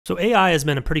So AI has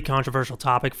been a pretty controversial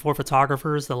topic for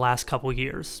photographers the last couple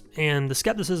years, and the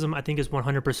skepticism I think is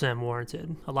 100%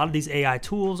 warranted. A lot of these AI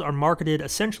tools are marketed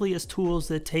essentially as tools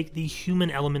that take the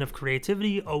human element of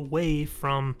creativity away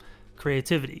from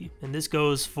creativity. And this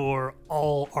goes for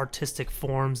all artistic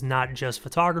forms, not just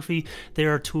photography.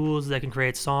 There are tools that can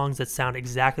create songs that sound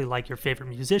exactly like your favorite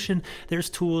musician. There's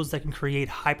tools that can create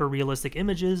hyper-realistic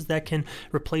images that can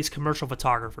replace commercial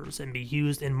photographers and be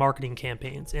used in marketing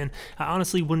campaigns. And I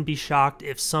honestly wouldn't be shocked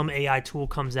if some AI tool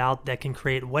comes out that can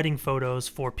create wedding photos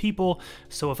for people,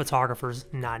 so a photographer's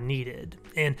not needed.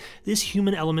 And this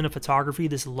human element of photography,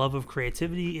 this love of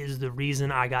creativity, is the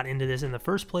reason I got into this in the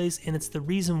first place, and it's the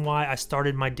reason why I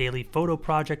started my daily photo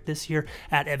project this year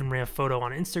at Foto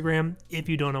on Instagram. If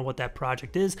you don't know what that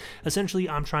project is, essentially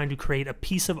I'm trying to create a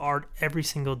piece of art every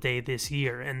single day this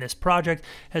year, and this project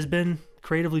has been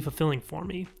creatively fulfilling for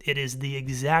me. It is the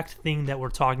exact thing that we're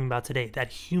talking about today,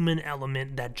 that human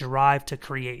element, that drive to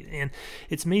create. And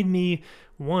it's made me,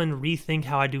 one, rethink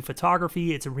how I do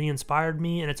photography. It's re-inspired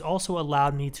me, and it's also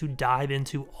allowed me to dive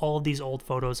into all of these old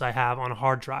photos I have on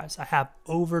hard drives. I have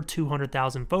over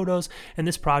 200,000 photos, and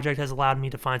this project has allowed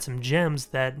me to find some gems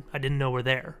that I didn't know were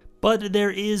there. But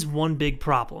there is one big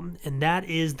problem, and that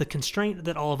is the constraint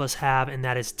that all of us have, and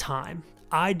that is time.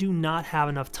 I do not have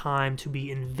enough time to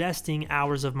be investing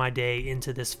hours of my day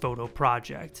into this photo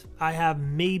project. I have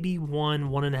maybe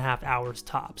 1.5 hours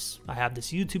tops. I have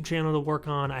this YouTube channel to work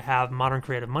on, I have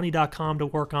moderncreativemoney.com to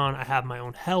work on, I have my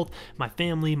own health, my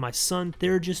family, my son.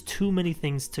 There are just too many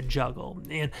things to juggle.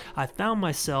 And I found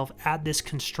myself at this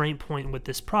constraint point with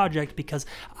this project because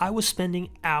I was spending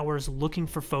hours looking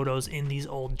for photos in these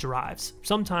old drives.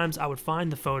 Sometimes I would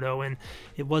find the photo and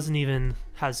it wasn't even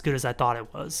as good as I thought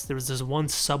it was. There was this one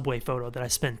subway photo that I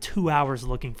spent 2 hours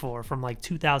looking for from like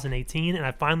 2018, and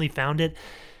I finally found it,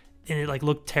 and it like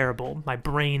looked terrible. My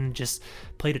brain just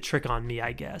played a trick on me,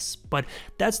 I guess. But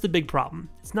that's the big problem.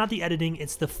 It's not the editing,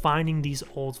 it's the finding these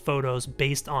old photos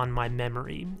based on my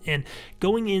memory. And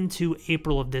going into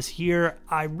April of this year,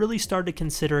 I really started to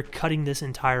consider cutting this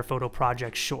entire photo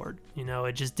project short. You know,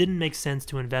 it just didn't make sense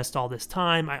to invest all this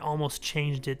time. I almost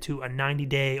changed it to a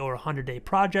 90-day or 100-day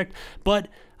project, but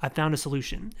I found a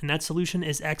solution, and that solution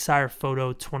is Excire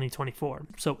Foto 2024.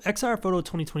 So Excire Foto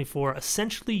 2024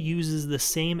 essentially uses the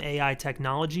same AI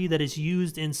technology that is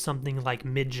used in something like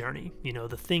Midjourney, you know,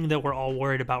 the thing that we're all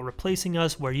worried about replacing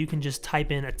us, where you can just type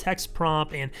in a text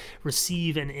prompt and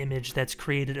receive an image that's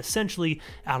created essentially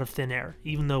out of thin air,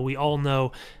 even though we all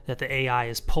know that the AI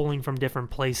is pulling from different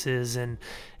places and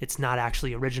it's not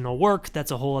actually original work.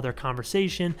 That's a whole other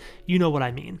conversation. You know what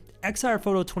I mean. Excire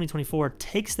Foto 2024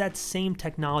 takes that same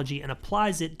technology and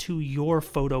applies it to your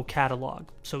photo catalog.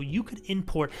 So you could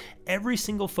import every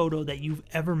single photo that you've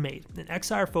ever made. And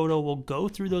Excire Foto will go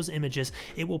through those images,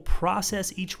 it will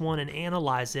process each one and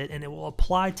analyze it, and it will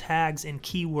apply tags and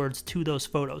keywords to those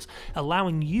photos,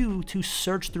 allowing you to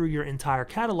search through your entire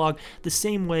catalog the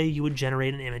same way you would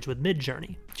generate an image with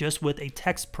Midjourney, just with a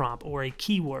text prompt or a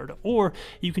keyword, or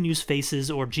you can use faces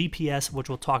or GPS, which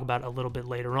we'll talk about a little bit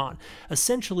later on.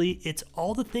 Essentially, it's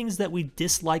all the things that we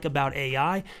dislike about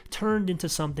AI turned into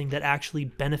something that actually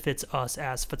benefits us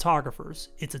as photographers.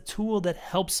 It's a tool that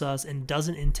helps us and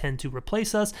doesn't intend to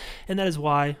replace us, and that is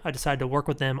why I decided to work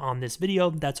with them on this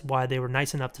video. That's why they were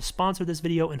nice enough to sponsor this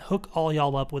video and hook all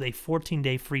y'all up with a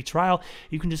 14-day free trial.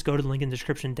 You can just go to the link in the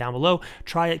description down below,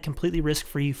 try it completely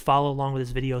risk-free, follow along with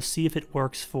this video, see if it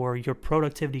works for your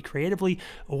productivity creatively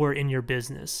or in your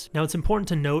business. Now, it's important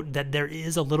to note that there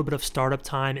is a little bit of startup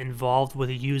time involved with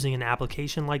using an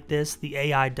application like this. The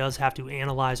AI does have to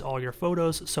analyze all your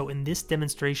photos. So in this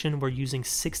demonstration, we're using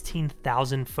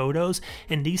 16,000 photos,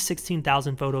 and these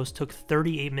 16,000 photos took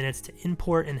 38 minutes to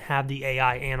import and have the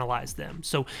AI analyze them.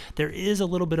 So there is a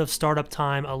little bit of startup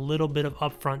time, a little bit of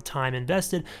upfront time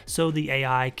invested, so the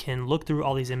AI can look through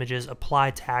all these images, apply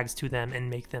tags to them, and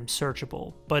make them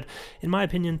searchable. But in my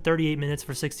opinion, 38 minutes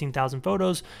for 16,000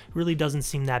 photos really doesn't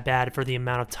seem that bad for the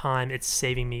amount of time it's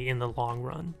saving me in the long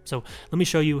run. So let me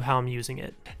show you how I'm using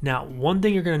it. Now, one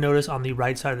thing you're going to notice on the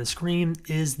right side of the screen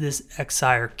is this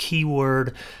Excire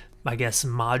keyword, I guess,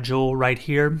 module right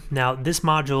here. Now, this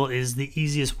module is the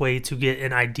easiest way to get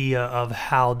an idea of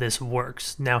how this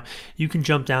works. Now, you can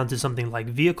jump down to something like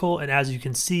vehicle, and as you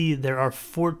can see, there are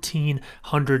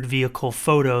 1,400 vehicle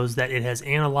photos that it has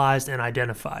analyzed and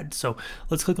identified. So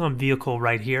let's click on vehicle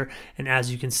right here, and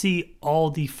as you can see, all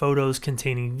the photos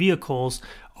containing vehicles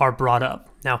are brought up.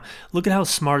 Now, look at how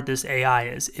smart this AI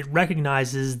is. It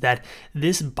recognizes that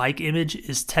this bike image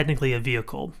is technically a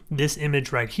vehicle. This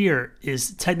image right here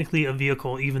is technically a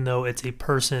vehicle, even though it's a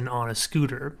person on a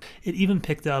scooter. It even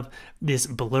picked up this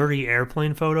blurry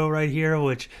airplane photo right here,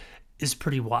 which is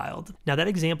pretty wild. Now, that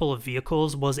example of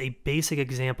vehicles was a basic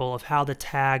example of how the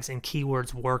tags and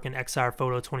keywords work in Excire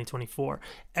Foto 2024.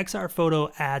 Excire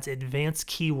Foto adds advanced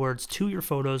keywords to your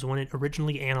photos when it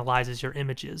originally analyzes your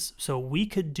images. So we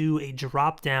could do a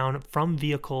drop down from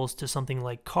vehicles to something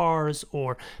like cars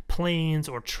or planes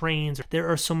or trains.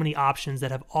 There are so many options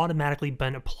that have automatically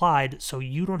been applied, so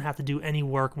you don't have to do any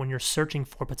work when you're searching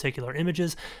for particular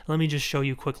images. Let me just show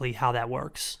you quickly how that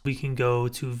works. We can go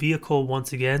to vehicle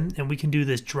once again, and we can do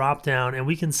this drop down and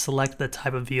we can select the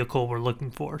type of vehicle we're looking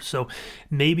for. So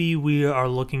maybe we are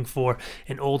looking for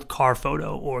an old car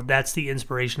photo, or that's the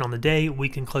inspiration on the day. We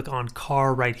can click on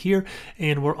car right here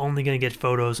and we're only going to get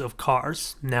photos of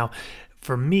cars. Now,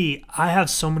 for me, I have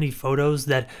so many photos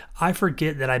that I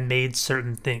forget that I made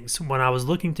certain things. When I was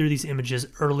looking through these images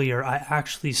earlier, I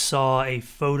actually saw a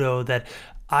photo that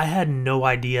I had no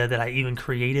idea that I even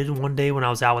created one day when I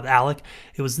was out with Alec.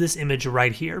 It was this image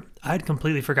right here. I had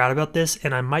completely forgot about this,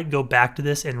 and I might go back to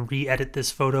this and re-edit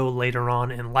this photo later on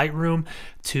in Lightroom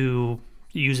to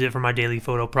use it for my daily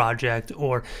photo project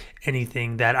or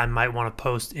anything that I might want to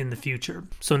post in the future.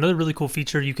 So another really cool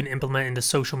feature you can implement into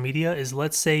social media is,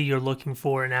 let's say you're looking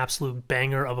for an absolute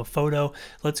banger of a photo.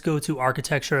 Let's go to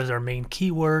architecture as our main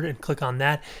keyword and click on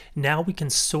that. Now we can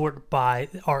sort by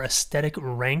our aesthetic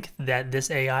rank that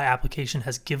this AI application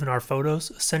has given our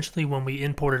photos. Essentially, when we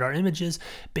imported our images,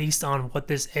 based on what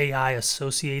this AI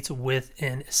associates with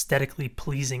an aesthetically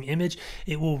pleasing image,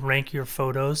 it will rank your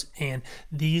photos, and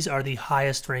these are the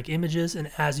highest rank images. And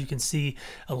as you can see,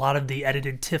 a lot of the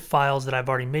edited TIFF files that I've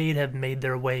already made have made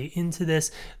their way into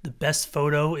this. The best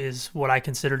photo is what I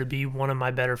consider to be one of my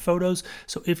better photos.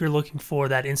 So if you're looking for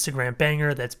that Instagram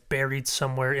banger that's buried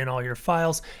somewhere in all your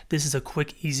files, this is a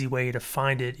quick, easy way to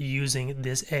find it using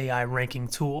this AI ranking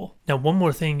tool. Now, one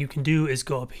more thing you can do is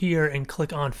go up here and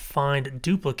click on Find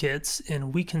Duplicates,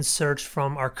 and we can search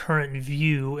from our current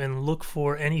view and look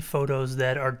for any photos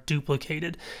that are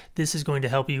duplicated. This is going to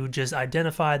help you just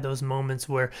identify those moments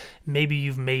where maybe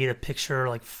you've made a picture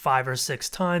like 5 or 6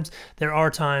 times. There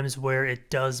are times where it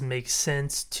does make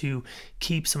sense to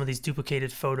keep some of these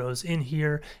duplicated photos in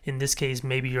here. In this case,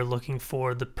 maybe you're looking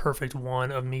for the perfect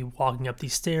one of me walking up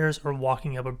these stairs or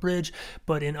walking up a bridge.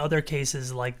 But in other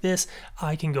cases like this,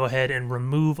 I can go ahead and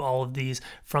remove all of these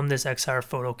from this Excire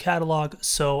photo catalog,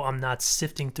 so I'm not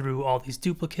sifting through all these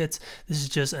duplicates. This is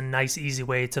just a nice, easy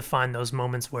way to find those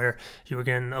moments where you were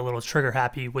getting a little trigger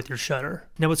happy with your shutter.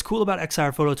 Now, what's cool about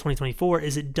Excire Photo 2024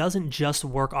 is it doesn't just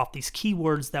work off these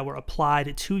keywords that were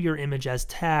applied to your image as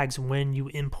tags when you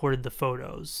imported the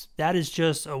photos. That is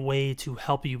just a way to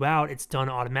help you out. It's done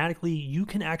automatically. You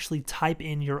can actually type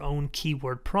in your own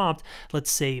keyword prompt.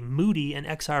 Let's say moody, and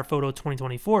Excire Photo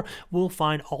 2024 will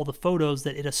find all the photos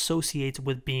that it associates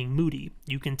with being moody.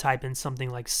 You can type in something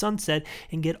like sunset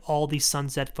and get all these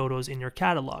sunset photos in your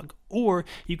catalog. Or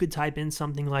you could type in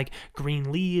something like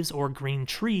green leaves or green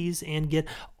trees and get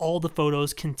all the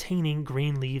photos containing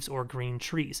green leaves or green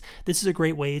trees. This is a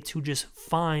great way to just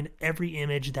find every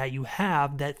image that you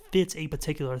have that fits a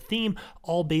particular theme,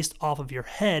 all based off of your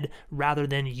head rather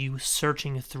than you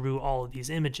searching through all of these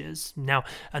images. Now,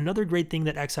 another great thing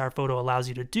that Excire Photo allows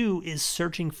you to do is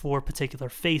searching for particular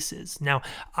faces. Now,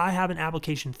 I have an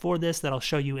application for this that I'll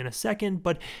show you in a second,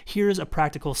 but here's a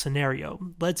practical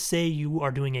scenario. Let's say you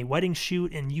are doing a wedding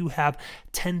shoot and you have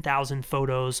 10,000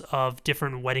 photos of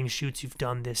different wedding shoots you've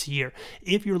done this year.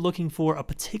 If you're looking for a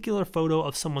particular photo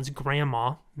of someone's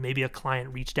grandma, maybe a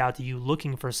client reached out to you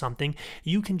looking for something,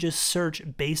 you can just search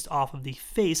based off of the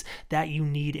face that you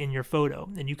need in your photo.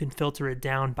 And you can filter it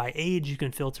down by age, you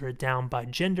can filter it down by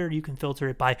gender, you can filter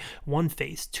it by one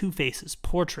face, 2 faces,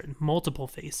 portrait, multiple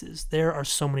faces. There are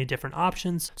so many different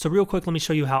options. So real quick, let me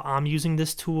show you how I'm using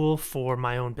this tool for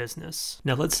my own business.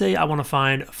 Now, let's say I want to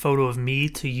find a photo of me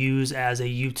to use as a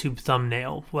YouTube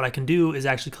thumbnail. What I can do is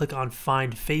actually click on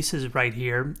Find Faces right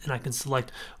here, and I can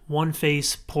select one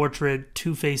face, portrait,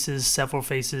 2 faces, several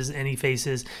faces, any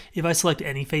faces. If I select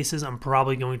any faces, I'm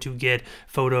probably going to get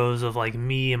photos of like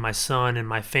me and my son and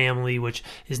my family, which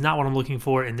is not what I'm looking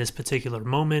for in this particular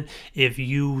moment. If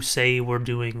you say we're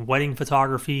doing wedding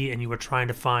photography and you were trying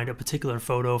to find a particular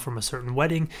photo from a certain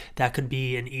wedding, that could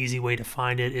be an easy way to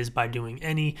find it, is by doing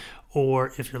any.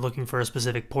 or if you're looking for a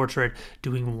specific portrait,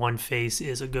 doing one face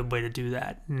is a good way to do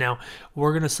that. Now,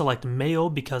 we're going to select male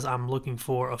because I'm looking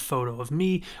for a photo of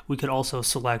me. We could also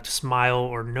select smile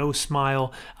or no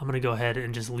smile. I'm going to go ahead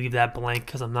and just leave that blank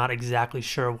because I'm not exactly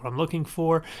sure what I'm looking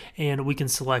for. And we can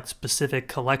select specific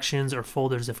collections or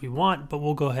folders if we want, but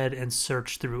we'll go ahead and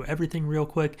search through everything real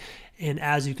quick. And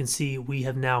as you can see, we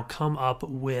have now come up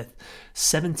with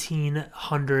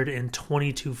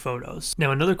 1,722 photos.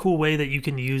 Now, another cool way that you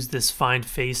can use this find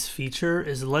face feature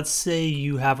is, let's say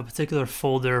you have a particular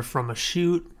folder from a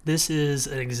shoot. This is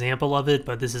an example of it,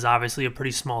 but this is obviously a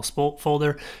pretty small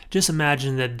folder. Just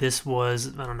imagine that this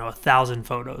was, I don't know, 1,000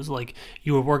 photos, like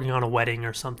you were working on a wedding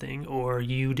or something, or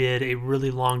you did a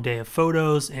really long day of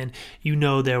photos and you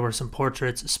know there were some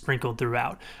portraits sprinkled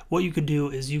throughout. What you could do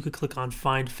is you could click on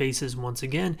Find Faces once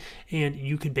again, and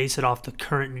you could base it off the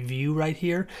current view right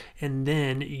here, and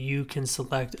then you can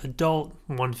select adult,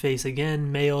 one face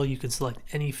again, male, you can select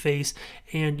any face,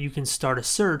 and you can start a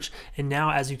search. And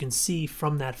now, as you can see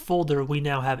from that folder, we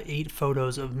now have 8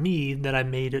 photos of me that I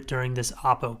made during this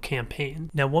Oppo campaign.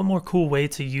 Now, one more cool way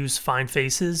to use Find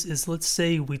Faces is, let's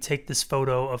say we take this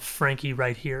photo of Frankie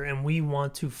right here and we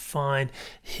want to find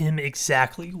him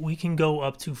exactly. We can go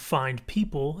up to Find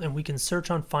People and we can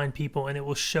search on Find People, and it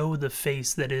will show the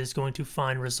face that it is going to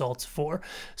find results for.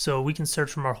 So we can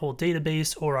search from our whole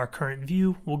database or our current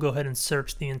view. We'll go ahead and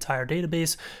search the entire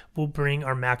database. We'll bring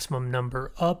our maximum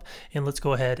number up, and let's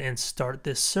go ahead and start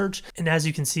this search. And as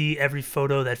you can see, every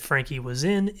photo that Frankie was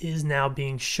in is now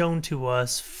being shown to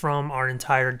us from our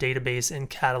entire database and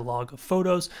catalog of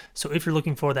photos. So if you're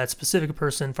looking for that specific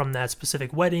person from that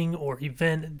specific wedding or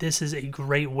event, this is a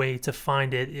great way to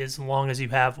find it, as long as you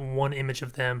have one image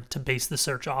of them to base the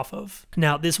search off of.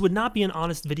 Now, this would not be an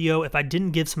honest video if I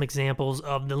didn't give some examples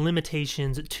of the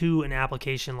limitations to an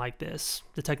application like this.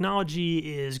 The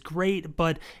technology is great,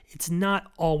 but it's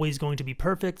not always going to be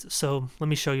perfect. So let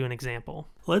me show you an example.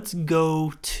 Let's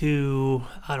go to,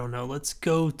 I don't know, let's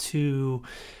go to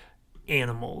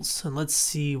animals and let's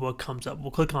see what comes up.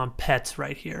 We'll click on pets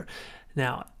right here.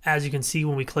 Now, as you can see,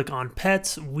 when we click on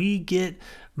pets, we get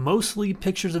mostly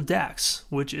pictures of Dax,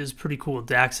 which is pretty cool.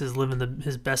 Dax is living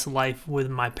his best life with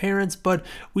my parents, but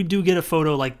we do get a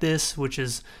photo like this, which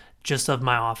is just of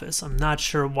my office. I'm not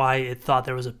sure why it thought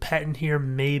there was a pet in here.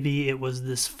 Maybe it was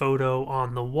this photo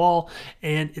on the wall.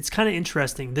 And it's kind of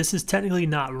interesting. This is technically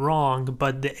not wrong,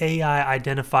 but the AI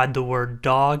identified the word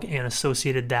dog and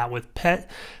associated that with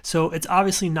pet. So it's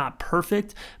obviously not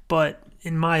perfect, but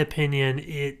in my opinion,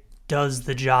 it does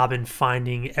the job in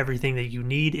finding everything that you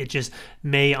need. It just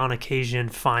may on occasion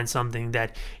find something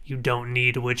that you don't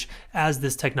need, which, as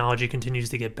this technology continues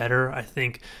to get better, I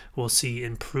think we'll see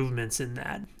improvements in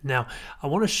that. Now, I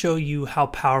want to show you how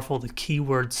powerful the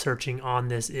keyword searching on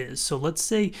this is. So let's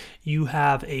say you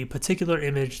have a particular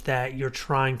image that you're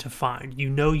trying to find. You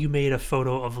know you made a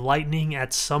photo of lightning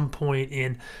at some point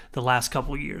in the last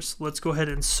couple years. Let's go ahead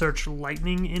and search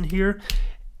lightning in here,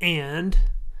 and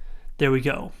there we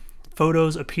go.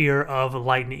 Photos appear of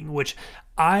lightning, which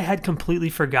I had completely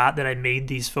forgot that I made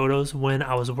these photos. When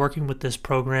I was working with this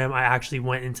program, I actually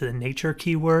went into the nature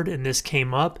keyword and this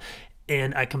came up,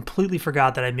 and I completely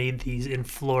forgot that I made these in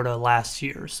Florida last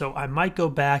year. So I might go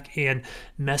back and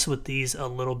mess with these a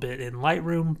little bit in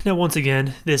Lightroom. Now, once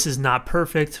again, this is not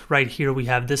perfect. Right here we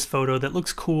have this photo that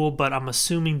looks cool, but I'm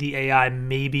assuming the AI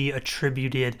maybe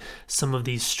attributed some of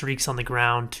these streaks on the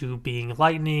ground to being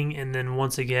lightning. And then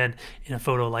once again, in a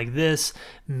photo like this,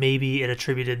 maybe it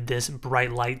attributed this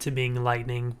bright light to being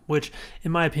lightning, which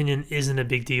in my opinion isn't a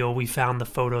big deal. We found the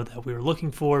photo that we were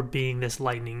looking for, being this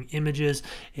lightning images.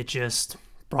 It just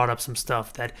brought up some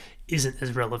stuff that isn't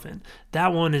as relevant.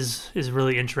 That one is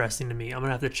really interesting to me. I'm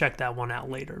gonna have to check that one out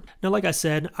later. Now, like I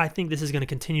said, I think this is gonna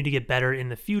continue to get better in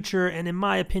the future, and in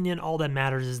my opinion, all that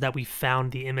matters is that we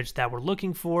found the image that we're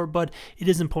looking for, but it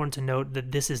is important to note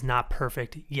that this is not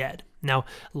perfect yet. Now,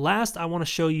 last, I want to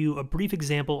show you a brief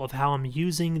example of how I'm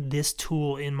using this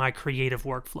tool in my creative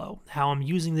workflow, how I'm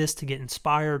using this to get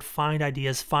inspired, find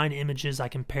ideas, find images I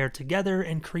can pair together,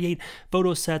 and create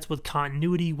photo sets with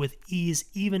continuity with ease,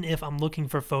 even if I'm looking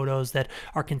for photos that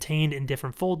are contained in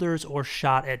different folders or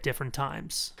shot at different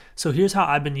times. So here's how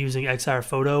I've been using Excire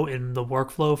Foto in the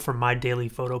workflow for my daily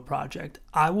photo project.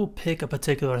 I will pick a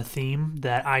particular theme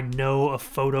that I know a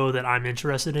photo that I'm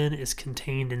interested in is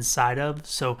contained inside of.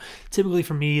 So typically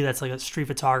for me, that's like a street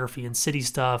photography and city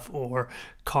stuff or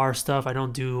car stuff. I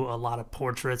don't do a lot of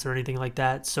portraits or anything like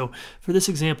that. So for this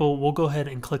example, we'll go ahead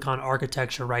and click on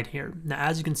architecture right here. Now,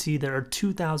 as you can see, there are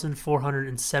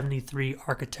 2,473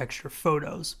 architecture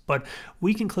photos, but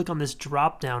we can click on this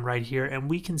drop down right here and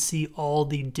we can see all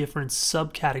the different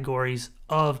subcategories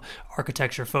of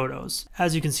architecture photos.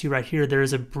 As you can see right here, there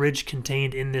is a bridge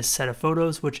contained in this set of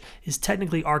photos, which is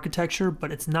technically architecture,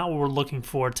 but it's not what we're looking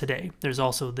for today. There's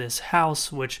also this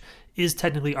house, which is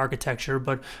technically architecture,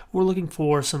 but we're looking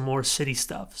for some more city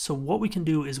stuff. So what we can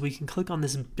do is we can click on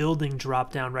this building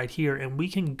drop down right here, and we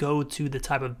can go to the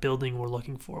type of building we're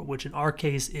looking for, which in our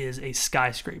case is a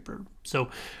skyscraper. So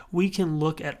we can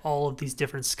look at all of these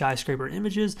different skyscraper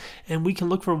images, and we can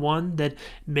look for one that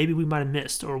maybe we might have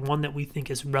missed, or one that we think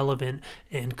is relevant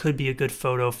and could be a good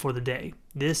photo for the day.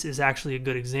 This is actually a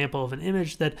good example of an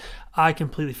image that I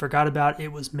completely forgot about.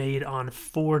 It was made on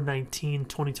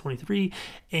 4/19/2023,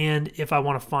 and if I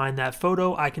want to find that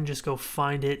photo, I can just go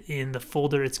find it in the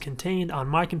folder it's contained on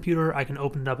my computer. I can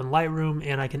open it up in Lightroom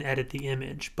and I can edit the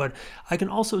image. But I can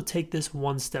also take this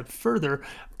one step further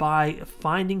by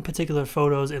finding particular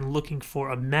photos and looking for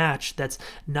a match that's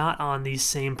not on the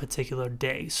same particular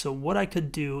day. So what I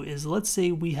could do is, let's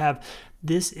say we have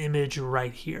this image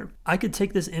right here. I could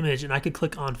take this image and I could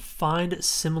click on find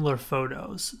similar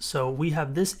photos. So we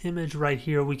have this image right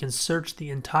here. We can search the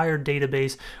entire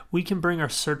database. We can bring our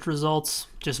search results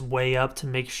just way up to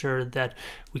make sure that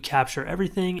we capture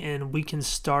everything, and we can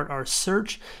start our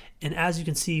search. And as you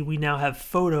can see, we now have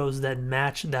photos that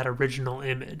match that original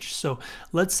image. So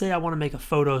let's say I want to make a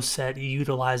photo set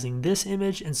utilizing this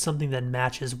image and something that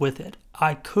matches with it.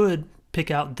 I could pick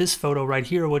out this photo right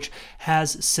here, which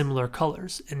has similar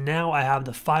colors. And now I have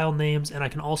the file names, and I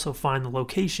can also find the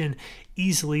location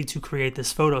easily to create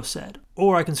this photo set.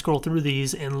 Or I can scroll through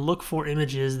these and look for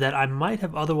images that I might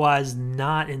have otherwise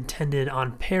not intended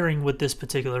on pairing with this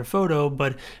particular photo,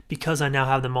 but because I now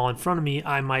have them all in front of me,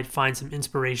 I might find some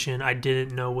inspiration I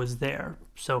didn't know was there.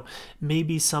 So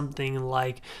maybe something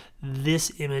like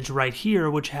this image right here,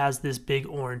 which has this big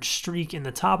orange streak in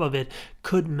the top of it,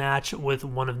 could match with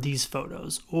one of these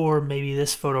photos. Or maybe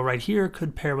this photo right here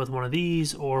could pair with one of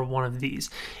these or one of these.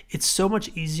 It's so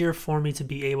much easier for me to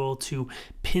be able to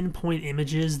pinpoint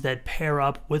images that pair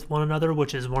up with one another,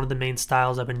 which is one of the main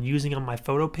styles I've been using on my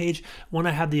photo page, when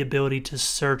I have the ability to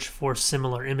search for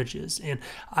similar images. And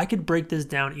I could break this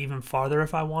down even farther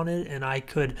if I wanted, and I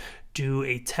could do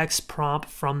a text prompt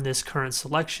from this current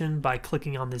selection by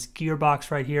clicking on this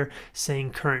gearbox right here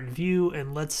saying current view,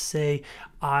 and let's say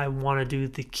I want to do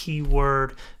the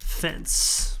keyword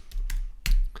fence.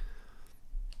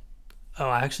 Oh,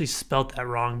 I actually spelt that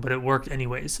wrong, but it worked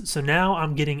anyways. So now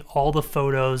I'm getting all the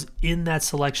photos in that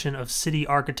selection of city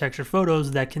architecture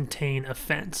photos that contain a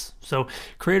fence. So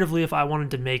creatively, if I wanted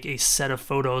to make a set of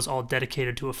photos all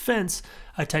dedicated to a fence,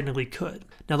 I technically could.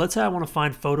 Now let's say I want to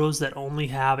find photos that only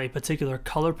have a particular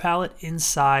color palette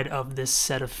inside of this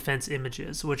set of fence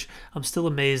images, which I'm still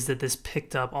amazed that this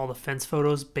picked up all the fence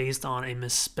photos based on a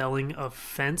misspelling of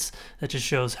fence. That just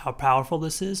shows how powerful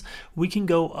this is. We can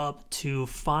go up to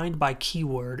find by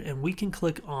keyword, and we can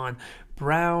click on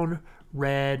brown,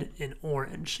 red, and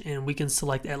orange, and we can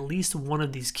select at least one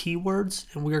of these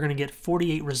keywords, and we are going to get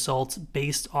 48 results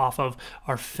based off of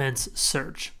our fence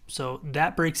search. So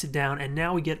that breaks it down, and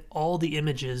now we get all the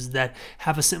images that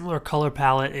have a similar color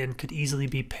palette and could easily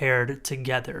be paired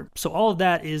together. So all of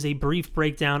that is a brief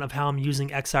breakdown of how I'm using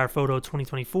Excire Foto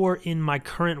 2024 in my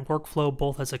current workflow,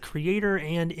 both as a creator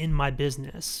and in my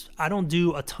business. I don't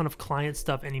do a ton of client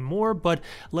stuff anymore, but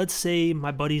let's say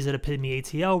my buddies at Epitome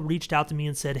ATL reached out to me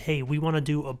and said, hey, we want to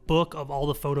do a book of all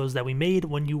the photos that we made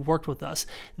when you worked with us.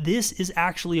 This is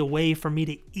actually a way for me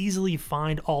to easily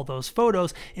find all those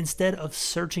photos instead of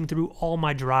searching through all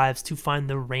my drives to find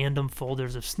the random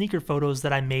folders of sneaker photos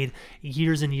that I made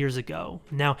years and years ago.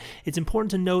 Now, it's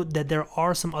important to note that there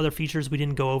are some other features we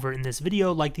didn't go over in this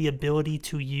video, like the ability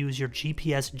to use your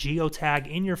GPS geotag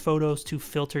in your photos to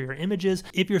filter your images.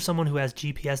 If you're someone who has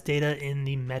GPS data in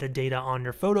the metadata on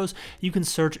your photos, you can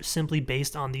search simply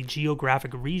based on the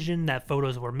geographic region that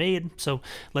photos were made. So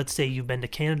let's say you've been to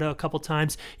Canada a couple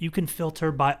times, you can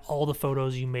filter by all the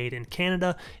photos you made in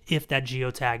Canada if that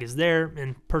geotag is there,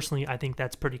 and personally I think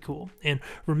that's pretty cool. And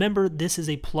remember, this is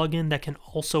a plugin that can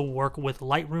also work with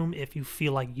Lightroom if you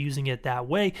feel like using it that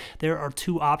way. There are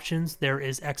two options. There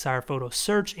is Excire Foto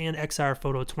Search and Excire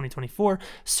Foto 2024.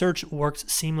 Search works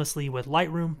seamlessly with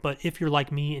Lightroom, but if you're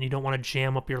like me and you don't want to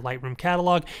jam up your Lightroom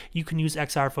catalog, you can use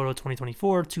Excire Foto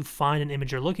 2024 to find an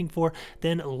image you're looking for,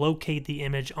 then locate locate the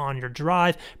image on your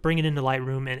drive, bring it into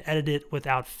Lightroom, and edit it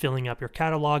without filling up your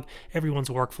catalog. Everyone's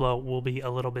workflow will be a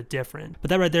little bit different. But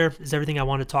that right there is everything I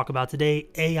wanted to talk about today.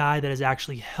 AI that is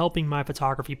actually helping my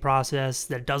photography process,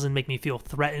 that doesn't make me feel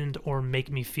threatened or make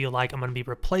me feel like I'm going to be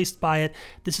replaced by it.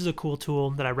 This is a cool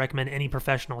tool that I recommend any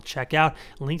professional check out.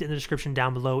 Linked in the description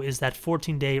down below is that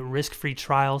 14-day risk-free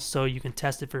trial, so you can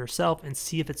test it for yourself and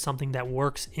see if it's something that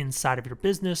works inside of your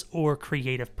business or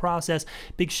creative process.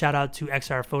 Big shout out to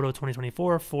Excire Foto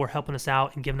 2024 for helping us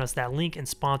out and giving us that link and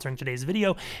sponsoring today's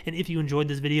video. And if you enjoyed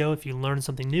this video, if you learned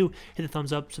something new, hit the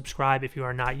thumbs up, subscribe if you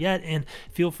are not yet, and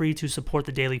feel free to support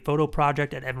the daily photo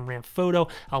project at Evan Ramp Photo.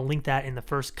 I'll link that in the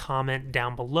first comment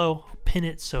down below. Pin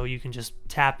it so you can just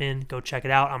tap in, go check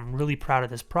it out. I'm really proud of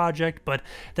this project, but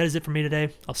that is it for me today.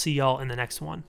 I'll see y'all in the next one.